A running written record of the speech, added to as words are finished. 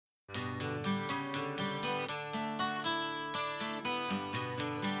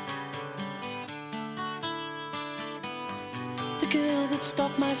it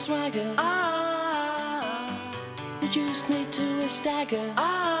stopped my swagger. Reduced me to a stagger.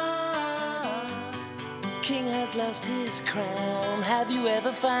 King has lost his crown. Have you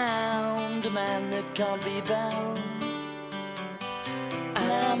ever found a man that can't be bound?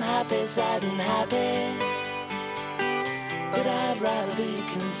 And I'm happy, sad and happy, but I'd rather be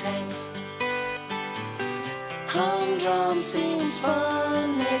content. Humdrum seems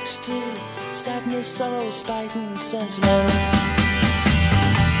fun next to sadness, sorrow, spite and sentiment.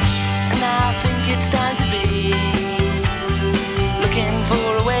 And I think it's time to be looking for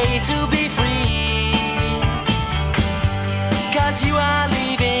a way to be free. 'Cause you are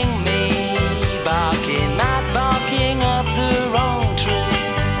leaving me barking, not barking up the wrong tree.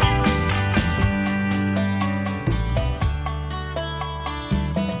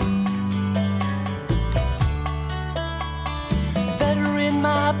 Better in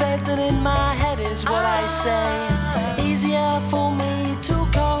my bed than in my head is what I say. Easier for me to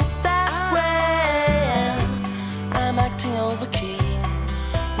cope that way. I'm acting over keen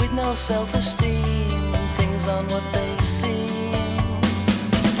with no self-esteem, and things on what they seem.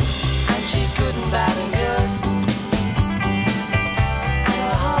 And she's good and bad and good, and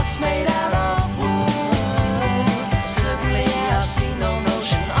her heart's made out of wood. Certainly I've seen no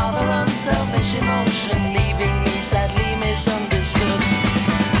notion of her unselfish emotion, leaving me sadly misunderstood.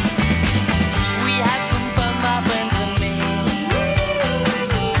 We have some fun, my friends and me,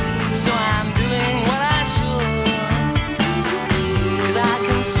 so I'm doing what I should. 'Cause I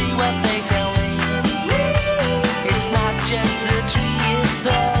can see what they tell me, it's not just the tree, it's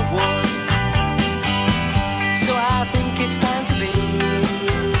the wood. So I think it's time to be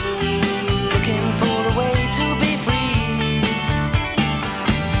looking for a way to be free.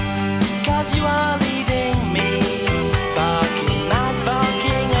 'Cause you are leaving me barking, not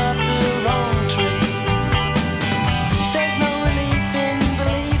barking up the wrong tree. There's no relief in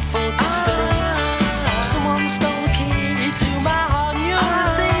belief or disbelief. Someone stole the key to my heart, and you're a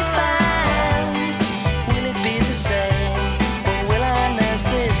thief. And will it be the same, or will I nurse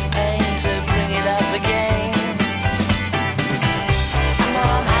this pain to bring it up again? And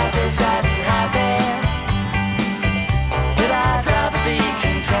I'm happy, sad and happy, but I'd rather be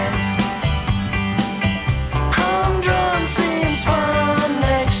content. Humdrum seems fun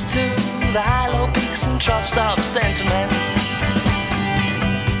next to the high-low peaks and troughs of sentiment.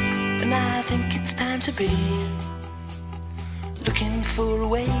 And I think it's time to be looking for a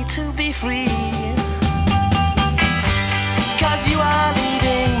way to be free.